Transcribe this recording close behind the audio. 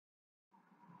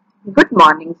Good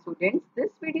morning students.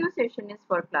 This video session is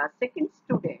for class 2nd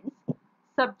students,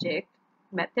 subject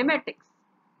mathematics,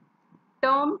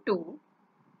 term 2,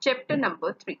 chapter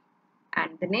number 3,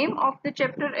 and the name of the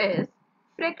chapter is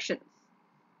fractions.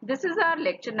 This is our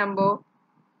lecture number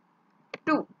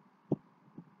 2.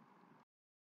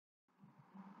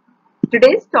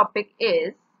 Today's topic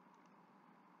is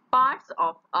parts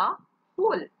of a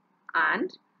whole,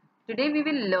 and today we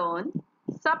will learn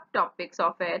subtopics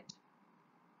of it: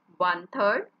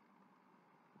 1/3,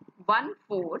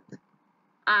 1/4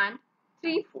 and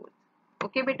 3/4.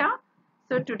 Okay beta,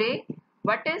 so today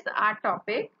what is our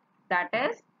topic? That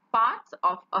is parts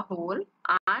of a whole,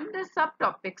 and the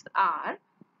subtopics are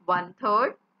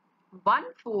 1/3,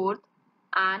 1/4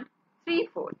 and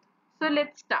 3/4. So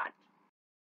let's start.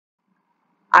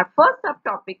 Our first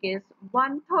subtopic is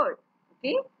 1/3.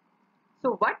 Okay,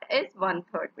 so what is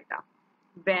 1/3 beta?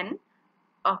 When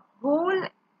a whole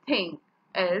thing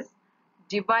is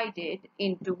divided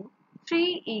into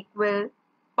 3 equal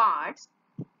parts,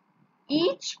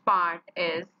 each part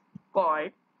is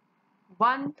called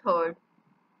 1/3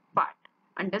 part.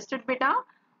 Understood बेटा?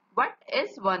 What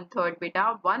is 1/3 बेटा?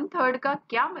 1/3 का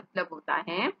क्या मतलब होता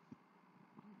है?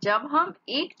 जब हम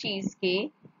एक चीज के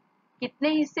कितने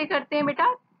हिस्से करते हैं बेटा?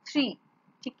 3.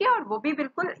 ठीक है, और वो भी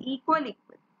बिल्कुल इक्वल.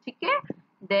 ठीक है,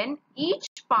 then each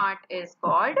part is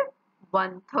called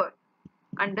 1/3.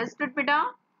 Understood बेटा?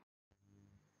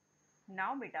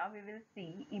 Now beta, we will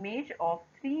see image of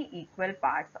 3 equal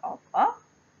parts of a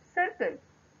circle.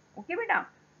 Okay beta,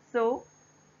 so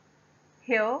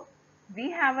here we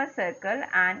have a circle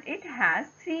and it has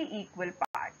 3 equal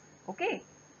parts. Okay,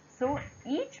 so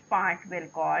each part will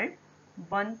call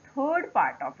 1/3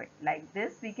 part of it. Like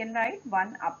this we can write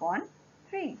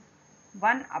 1/3,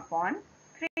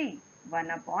 1/3,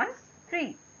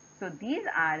 1/3. So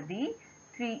these are the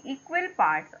 3 equal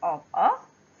parts of a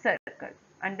circle.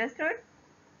 Understood?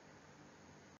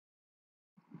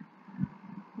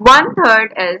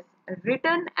 1/3 is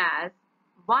written as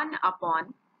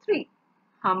 1/3.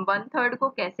 हम 1/3 को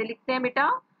कैसे लिखते हैं बेटा?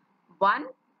 1,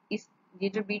 इस ये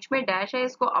जो बीच में डैश है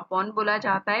इसको अपॉन बोला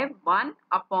जाता है.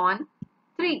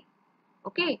 1/3.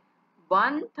 Okay,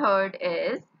 1/3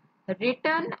 is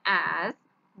written as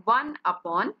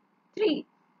 1/3,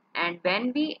 and when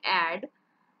we add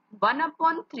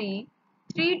 1/3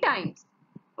 3 times,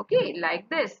 okay, like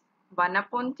this,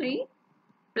 1/3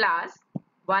 plus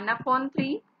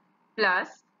 1/3 plus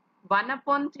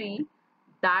 1/3,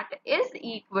 that is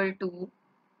equal to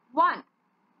 1.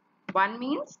 1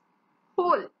 means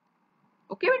whole.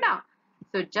 Okay बेटा,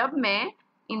 तो जब मैं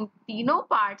इन तीनों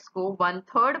पार्ट्स को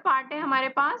 1/3 पार्ट है हमारे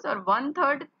पास और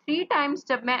 1/3 3 टाइम्स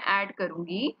जब मैं ऐड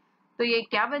करूंगी तो ये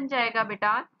क्या बन जाएगा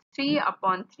बेटा?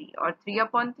 3/3. और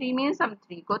 3/3 मीन्स हम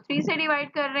 3 को 3 से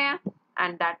डिवाइड कर रहे हैं,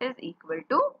 and that is equal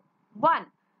to 1,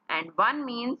 and 1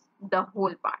 means the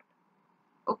whole part.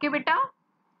 Okay बेटा,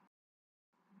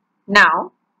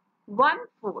 now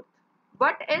 1/4.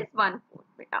 What is 1/4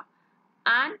 बेटा?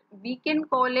 And we can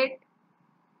call it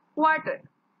quarter.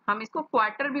 हम इसको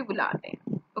क्वार्टर भी बुलाते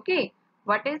हैं. Okay,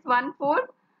 what is 1/4?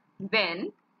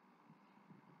 When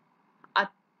a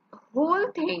whole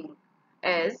thing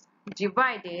is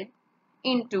divided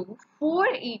into 4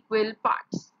 equal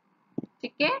parts.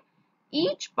 ठीक है,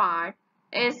 each part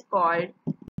is called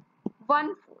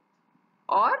 1/4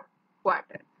 और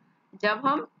क्वार्टर. जब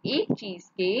हम एक चीज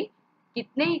के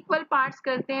कितने इक्वल पार्ट्स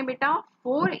करते हैं बेटा?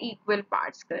 4 इक्वल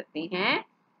पार्ट्स करते हैं,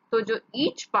 तो जो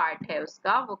ईच पार्ट है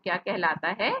उसका वो क्या कहलाता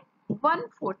है?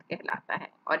 1/4 कहलाता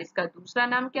है. और इसका दूसरा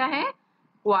नाम क्या है?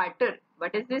 Quarter.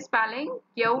 What is this spelling?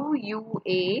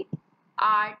 QUARTER,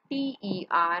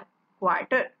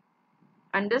 quarter.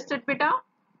 Understood बेटा?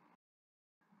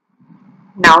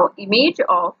 Now image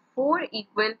of 4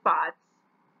 equal parts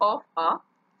of a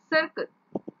circle.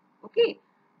 Okay,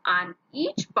 and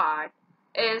each part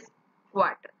is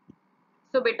quarter.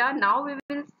 So beta, now we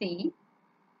will see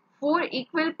 4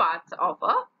 equal parts of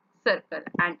a circle,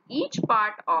 and each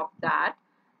part of that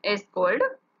is called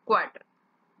quarter.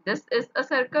 This is a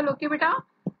circle, okay beta,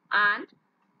 and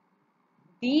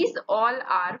these all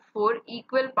are 4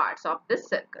 equal parts of this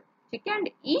circle. Okay, and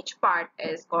each part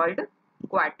is called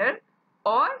quarter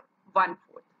or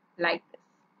 1/4, like this.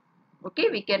 Okay,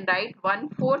 we can write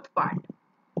 1/4 part,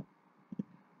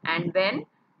 and when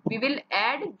we will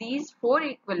add these 4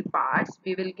 equal parts,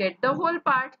 we will get the whole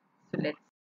part. So let's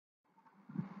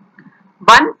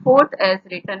 1/4 is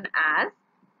written as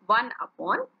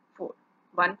 1/4.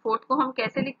 1/4 को हम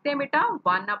कैसे लिखते हैं बेटा?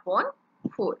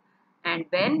 1/4. And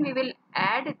when we will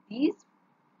add these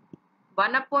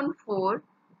 1/4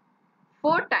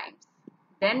 4 times,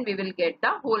 then we will get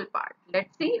the whole part.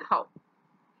 Let's see how.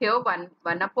 here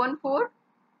 1 upon 4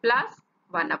 plus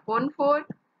 1 upon 4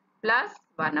 plus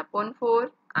 1 upon 4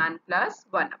 and plus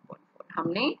 1 upon 4.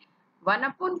 हमने 1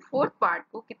 upon 4th part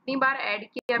को कितनी बार add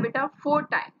किया बेटा? 4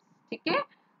 टाइम्स. ठीक है,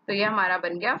 तो ये हमारा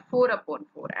बन गया 4 upon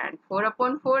 4 and 4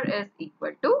 upon 4 is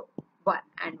equal to 1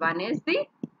 and 1 is the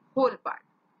whole part.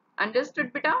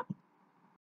 Understood beta?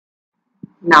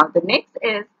 Now the next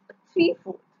is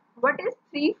 3/4. What is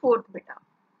 3/4 beta?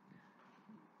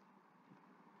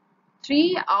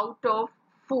 3 out of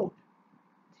 4.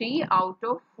 3 out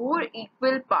of 4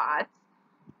 equal parts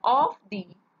of the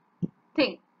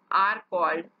thing are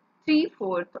called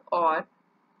 3/4 or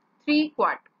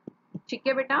 3/4. ठीक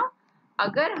है बेटा,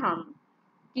 अगर हम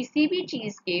किसी भी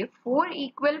चीज के 4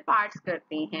 equal parts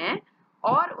करते हैं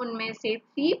और उनमें से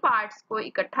 3 पार्ट्स को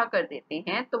इकट्ठा कर देते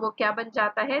हैं तो वो क्या बन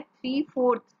जाता है?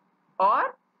 3/4 और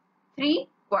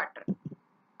 3/4.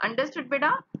 अंडरस्टूड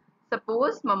बेटा?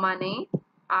 सपोज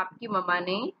आपकी मम्मा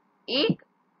ने एक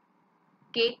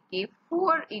केक के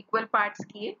 4 इक्वल पार्ट्स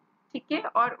किए, ठीक है,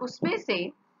 और उसमें से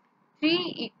 3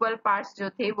 इक्वल पार्ट्स जो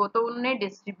थे वो तो उन्होंने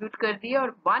डिस्ट्रीब्यूट कर दिए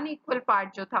और 1 इक्वल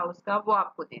पार्ट जो था उसका वो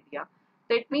आपको दे दिया.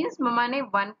 तो इट मीन्स मम्मा ने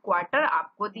 1/4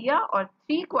 आपको दिया और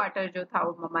 3/4 जो था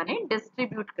वो मम्मा ने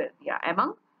डिस्ट्रीब्यूट कर दिया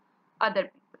among other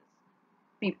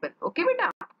people. Okay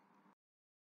बेटा?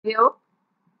 Here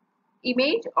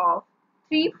image of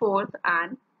 3/4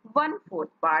 and 1/4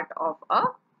 part of a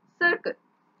circle.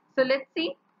 So let's see.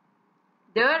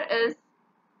 There is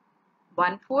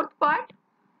 1/4 part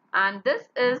and this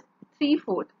is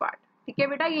 3/4 part. ठीक है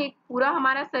बेटा, ये पूरा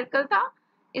हमारा सर्कल था.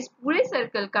 इस पूरे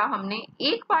सर्कल का हमने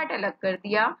एक पार्ट अलग कर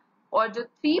दिया और जो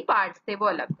 3 पार्ट्स थे वो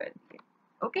अलग कर दिए.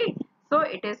 Okay, so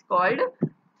it is called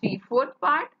 3/4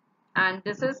 part and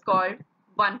this is called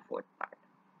 1/4 part.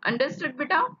 Understood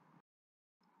beta?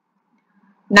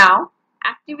 Now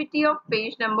activity of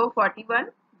page number 41.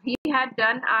 We had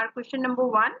done our question number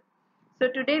 1. So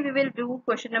today we will do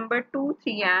question number 2,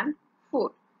 3 and 4.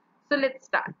 So let's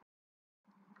start.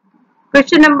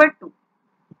 Question number 2.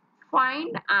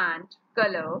 Find and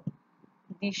color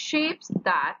the shapes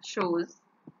that shows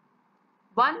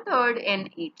 1/3 in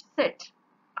each set.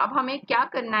 अब हमें क्या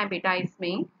करना है बेटा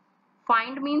इसमें?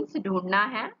 Find means ढूंढना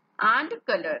है and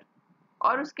color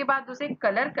और उसके बाद उसे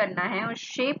कलर करना है उस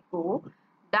शेप को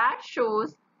that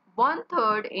shows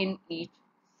 1/3 in each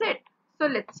set. So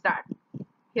let's start.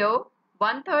 Here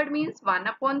 1/3 means 1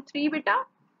 upon 3 beta.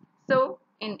 So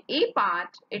in A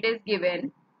part it is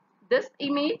given this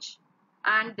image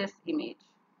and this image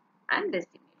and this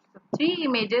image. So 3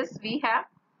 images we have.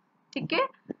 ठीक है,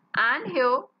 and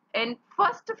here in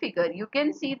first figure you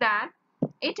can see that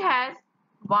it has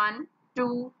 1 2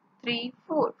 3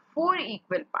 4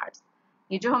 equal parts.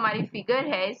 ये जो हमारी figure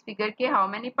है इस figure के how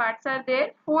many parts are there?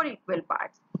 4 equal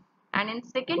parts. And in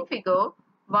second figure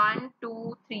 1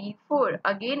 2 3 4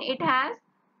 again it has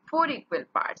 4 equal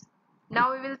parts. Now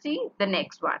we will see the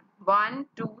next one. 1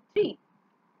 2 3.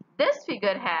 This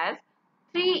figure has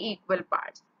 3 equal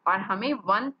parts और हमें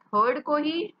 1/3 को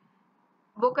ही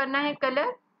वो करना है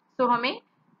कलर. सो हमें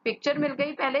पिक्चर मिल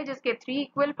गई पहले जिसके 3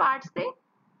 equal parts थे.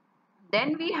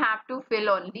 Then we have to fill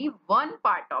only one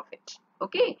part of it.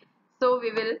 Okay, so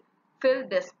we will fill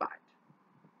this part.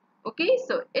 Okay,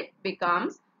 so it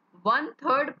becomes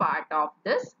 1/3 part of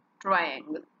this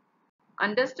triangle.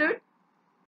 Understood?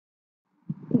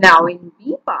 Now in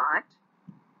B part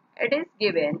it is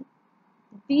given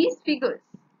these figures.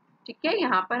 ठीक है,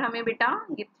 यहाँ पर हमें बेटा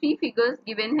ये 3 figures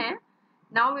given है.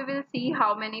 Now we will see how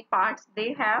many parts they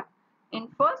have. In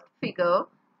first figure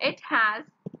it has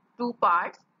 2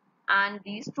 parts and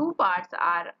these 2 parts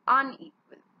are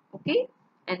unequal. Okay,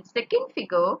 and second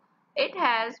figure it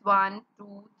has 1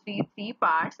 2 3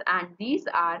 parts and these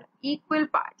are equal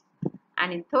parts.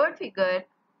 And in third figure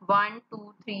 1 2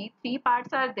 3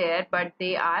 parts are there but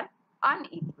they are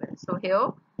unequal. So here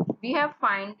we have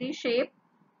find the shape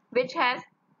which has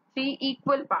 3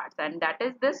 equal parts and that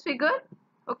is this figure.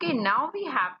 Okay, now we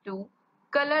have to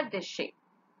color this shape.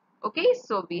 Okay,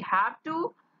 so we have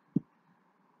to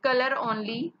color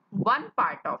only one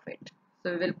part of it.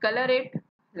 So we will color it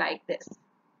like this.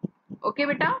 Okay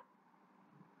beta?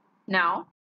 Now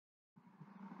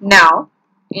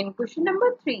in question number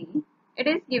 3 it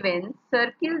is given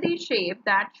circle the shape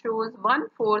that shows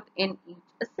 1/4 in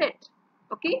each set.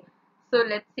 Okay, so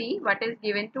let's see what is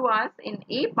given to us. In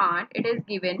A part it is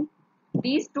given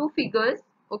these 2 figures.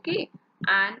 Okay,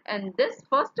 and in this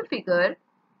first figure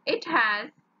it has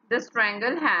this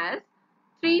triangle has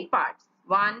 3 parts.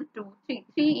 1 2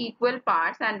 3 equal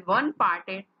parts and one part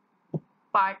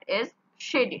is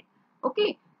shaded. Okay,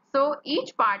 so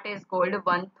each part is called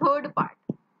 1/3 part.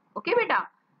 Okay beta,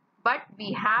 but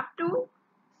we have to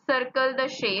circle the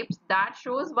shapes that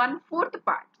shows 1/4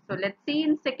 part. So let's see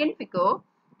in second figure.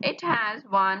 It has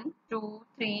 1, 2,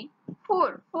 3,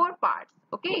 4, 4 parts.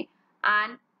 Okay,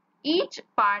 and each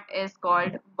part is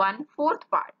called 1/4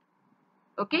 part.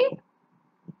 Okay,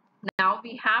 now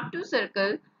we have to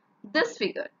circle this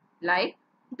figure like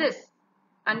this.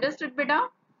 Understood, beta?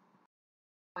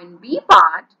 In B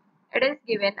part, it is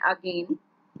given again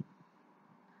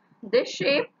this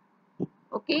shape,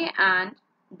 okay, and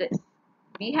this.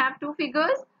 We have two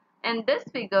figures. In this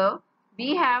figure,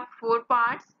 we have four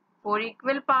parts, four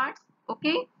equal parts,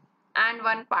 okay, and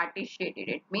one part is shaded.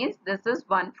 It means this is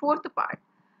 1/4 part.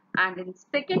 And in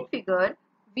second figure,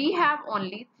 we have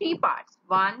only three parts,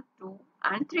 1, 2,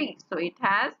 and 3. So it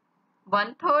has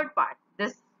 1/3 part.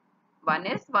 This one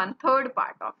is 1/3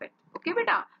 part of it. Okay,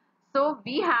 beta. So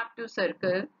we have to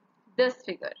circle this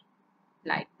figure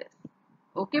like this.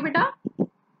 Okay, beta.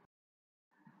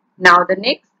 Now the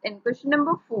next in question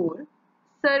number 4,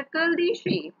 circle the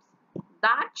shapes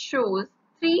that shows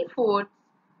 3/4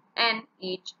 in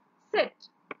each set.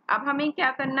 अब हमें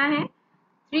क्या करना है?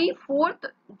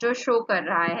 3/4 जो show कर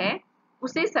रहा है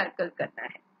उसे सर्कल करना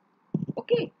है.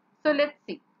 Okay, so let's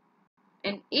see.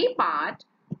 In A part,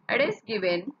 it is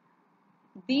given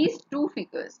these two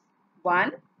figures,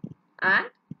 1 and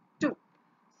 2.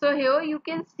 So here you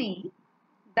can see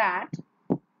that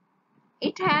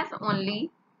it has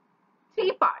only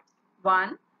three parts,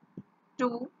 1,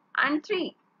 2 and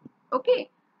 3. Okay,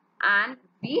 and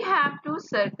we have to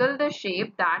circle the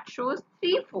shape that shows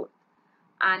 3/4.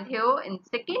 And here in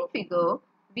second figure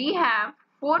we have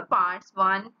four parts,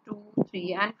 1, 2,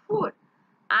 3 and 4,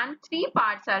 and three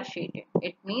parts are shaded.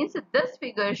 It means this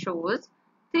figure shows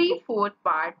 3/4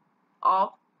 part of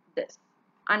this.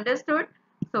 Understood?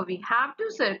 So we have to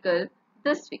circle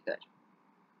this figure.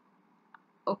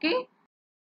 Okay,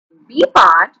 B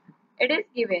part, it is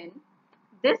given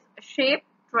this shape,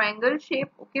 triangle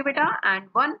shape, okay beta, and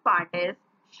one part is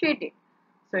shaded.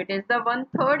 So it is the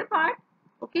 1/3 part,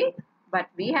 okay, but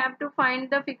we have to find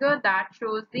the figure that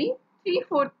shows the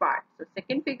 3/4 part. So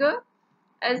second figure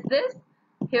is this.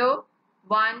 Here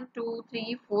 1, 2,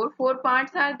 3, 4, 4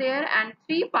 parts are there and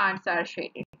 3 parts are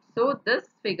shaded. So this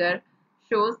figure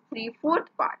shows 3/4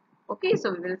 part. Okay,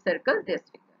 so we will circle this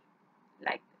figure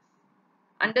like this.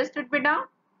 Understood, beta?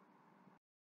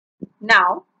 Now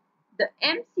the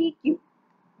MCQ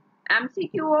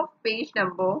of page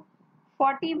number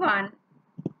 41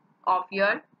 of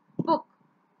your book.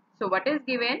 So what is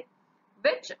given?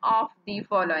 Which of the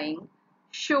following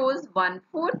shows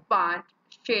 1/4 part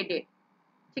shaded?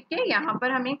 ठीक है, यहाँ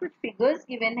पर हमें कुछ figures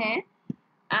given हैं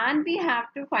and we have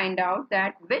to find out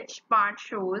that which part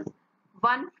shows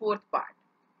 1/4 part.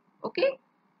 Okay,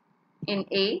 in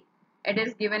A it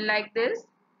is given like this,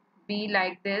 B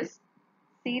like this,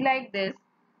 C like this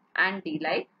and D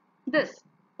like this.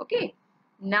 Okay,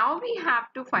 now we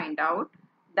have to find out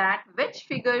that which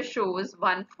figure shows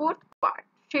 1/4 part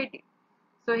shaded.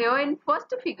 So here in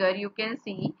first figure you can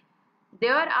see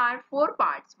there are four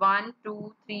parts, 1,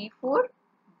 2, 3, 4,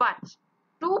 but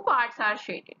two parts are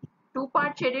shaded. Two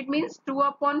parts shaded means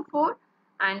 2/4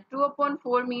 and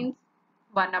 2/4 means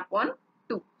 1/2.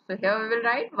 So here we will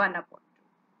write 1/2.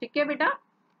 ठीक है बेटा,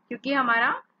 क्योंकि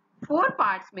हमारा 4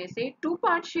 parts में से 2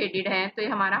 part shaded हैं तो ये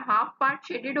हमारा हाफ पार्ट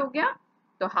शेडेड हो गया.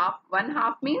 तो हाफ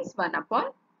 1/2 मीन्स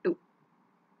 1/2.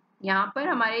 यहाँ पर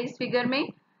हमारे इस फिगर में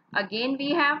again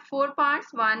we have 4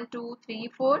 parts, 1, 2, 3,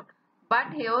 4, but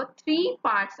here 3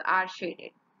 parts are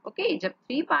shaded. Okay, जब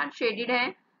 3 पार्ट शेडेड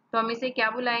है तो हम इसे क्या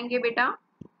बुलाएंगे बेटा?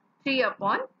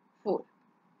 3/4.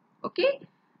 Okay,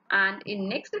 and in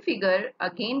next figure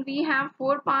again we have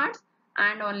 4 parts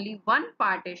and only one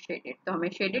part is shaded. तो हमें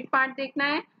shaded part देखना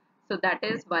है, so that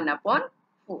is 1/4.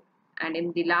 And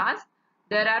in the last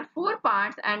there are 4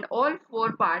 parts and all 4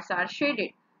 parts are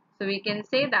shaded. So we can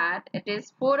say that it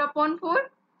is 4/4,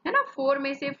 है ना? 4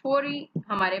 में से 4 ही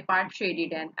हमारे part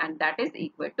shaded हैं and that is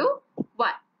equal to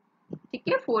 1. ठीक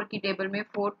है, 4 की टेबल में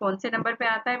 4 कौन से नंबर पे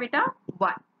आता है बेटा?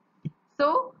 1. So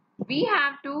we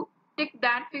have to tick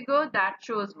that figure that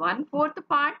shows 1/4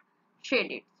 part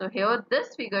shaded. So here this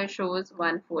figure shows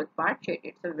 1/4 part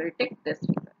shaded. So we will tick this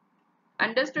figure.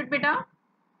 Understood, beta?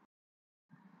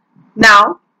 Now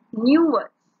new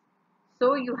words. So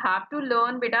you have to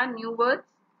learn beta new words.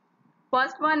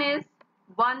 First one is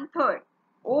 1/3.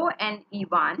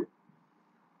 ONE1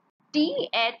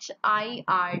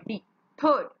 THIRD.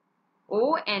 Third.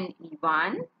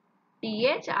 ONE1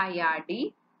 THIRD.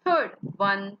 Third.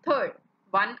 1/3.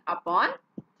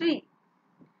 1/3.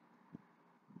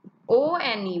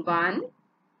 ONE1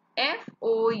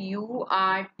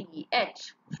 FOURTH.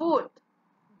 Fourth.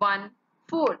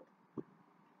 1/4.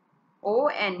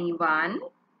 ONE1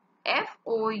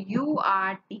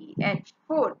 FOURTH,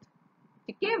 fourth,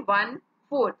 ठीक है,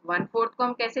 1/4, 1/4 को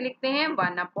हम कैसे लिखते हैं,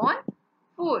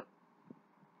 1/4,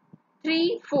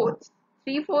 3/4,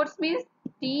 3/4 means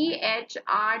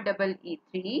THREE3,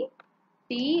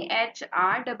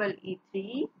 THREE3,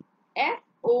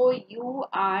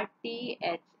 FOURTHS,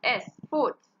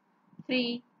 fourth,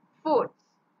 3/4,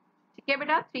 ठीक है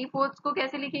बेटा। 3/4 को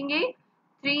कैसे लिखेंगे,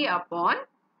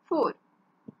 3/4।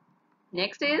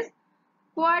 Next is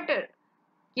quarter,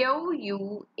 QUARTER,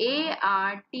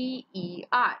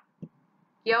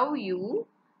 QUARTER,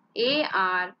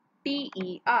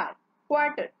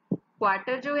 quarter.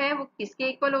 Quarter जो है वो किसके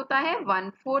इक्वल होता है,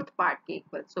 1/4 पार्ट के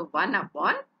इक्वल, सो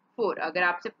 1/4। अगर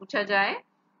आपसे पूछा जाए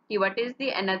कि what is the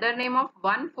another name of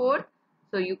 1/4,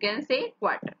 so you can say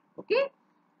quarter, okay.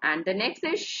 And the next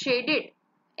is shaded,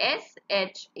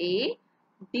 SHADED,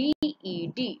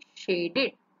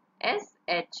 shaded,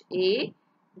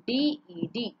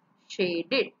 SHADED,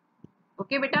 shaded,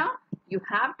 okay beta. You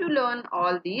have to learn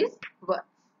all these words.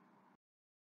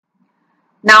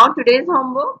 Now today's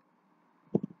homework,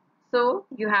 so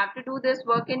you have to do this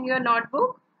work in your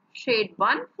notebook. Shade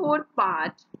 1/4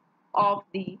 part of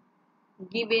the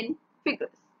given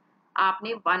figures.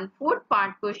 आपने 1/4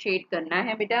 part को shade करना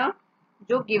है बेटा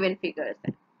जो given figures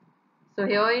है। So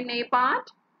here in A part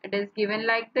it is given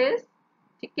like this,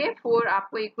 ठीक है, 4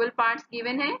 आपको इक्वल पार्ट्स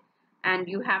गिवन है and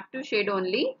you have to shade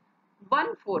only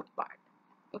 1/4 part,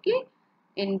 okay.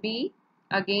 In be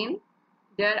again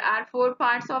there are 4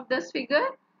 parts of this figure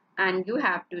and you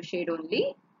have to shade only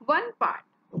one part,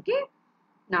 okay.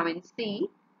 Now in C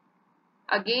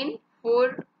again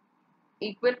 4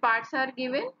 equal parts are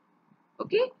given,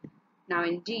 okay. Now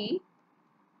in D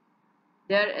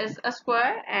there is a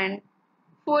square and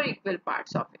 4 equal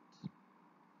parts of it,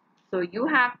 so you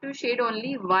have to shade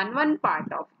only one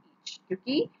part of each,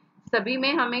 क्योंकि सभी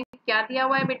में हमें क्या दिया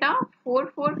हुआ है बेटा, 4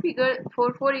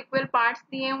 equal parts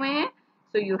दिए हुए हैं,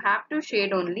 so you have to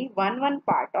shade only one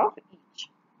part of each.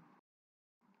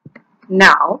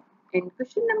 Now in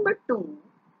question number 2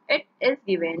 it is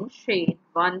given shade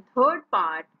 1/3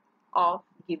 part of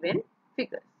given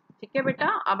figures, ठीक है बेटा।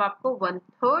 अब आपको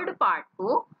 1/3 पार्ट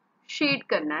को शेड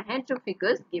करना है जो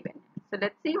फिगर्स गिवन है। So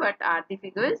let's see what are the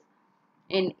figures.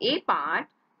 In A part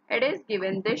it is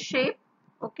given this shape,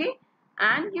 okay,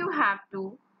 and you have to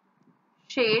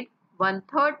shade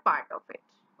 1/3 part of it,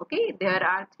 okay. There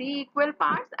are 3 equal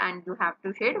parts and you have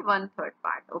to shade 1/3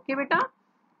 part, okay beta.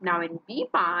 Now in B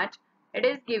part it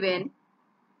is given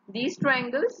these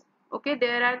triangles, okay,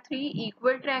 there are 3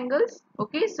 equal triangles,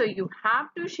 okay, so you have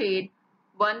to shade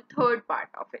 1/3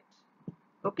 part of it,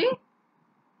 okay.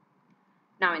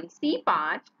 Now in C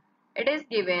part it is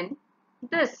given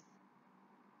this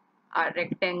a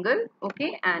rectangle, okay,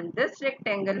 and this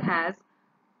rectangle has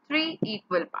 3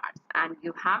 equal parts and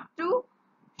you have to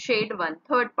shade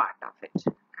 1/3 part of it.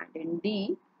 And in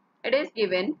D it is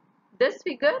given this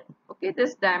figure, okay,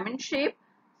 this diamond shape,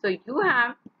 so you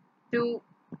have to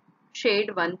shade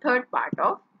 1/3 part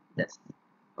of this,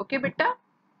 okay beta.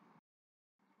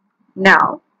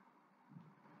 Now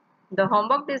the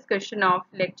homework discussion of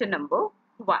lecture number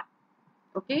 1,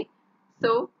 okay, so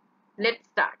let's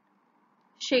start.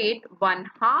 Shade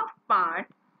 1/2 part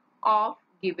of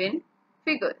given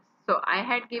figures. So I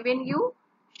had given you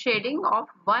shading of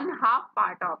 1/2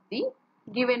 part of the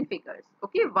given figures,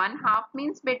 okay. 1/2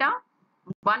 means beta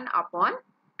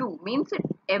 1/2 means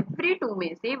every 2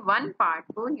 में से 1 part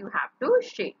को you have to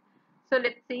shade. So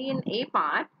let's see in A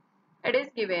part it is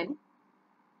given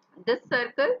this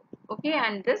circle, okay,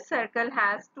 and this circle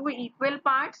has 2 equal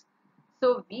parts, so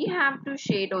we have to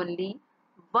shade only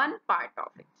 1 part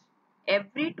of it.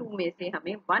 Every 2 में से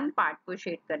हमें 1 part को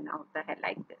shade करना होता है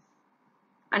like this.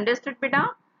 Understood beta?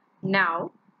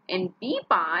 Now in B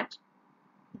part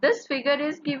this figure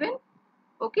is given,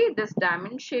 okay, this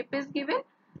diamond shape is given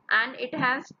and it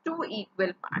has 2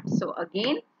 equal parts, so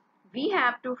again we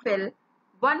have to fill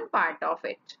 1 part of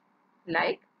it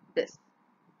like this.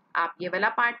 आप ये वाला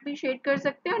part भी shade कर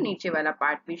सकते हैं और नीचे वाला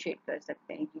पार्ट भी शेड कर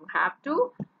सकते हैं. You have to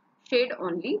shade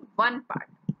only 1 part,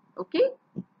 okay.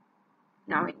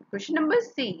 Now in question number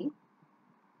C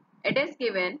it is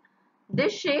given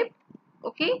this shape,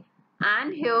 okay,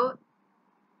 and here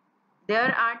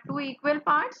there are 2 equal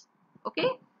parts, okay,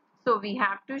 so we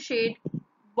have to shade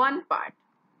 1 part.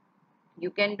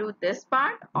 You can do this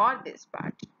part or this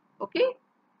part, okay,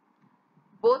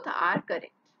 both are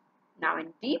correct. Now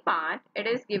in D part it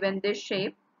is given this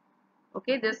shape,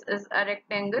 okay, this is a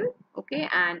rectangle, okay,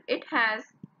 and it has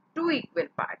 2 equal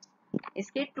parts.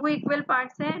 इसके 2 equal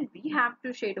parts हैं and we have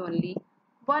to shade only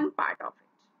 1 part of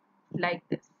it like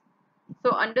this.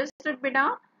 So understood beta?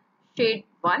 Shade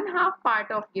one half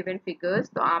part of given figures,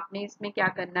 तो आपने इसमें क्या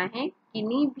करना है,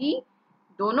 किन्हीं भी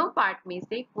दोनों पार्ट में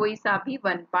से कोई सा भी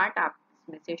वन पार्ट आप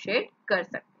इसमें से शेड कर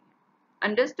सकते हैं।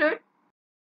 अंडरस्टूड?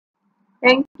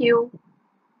 Thank you.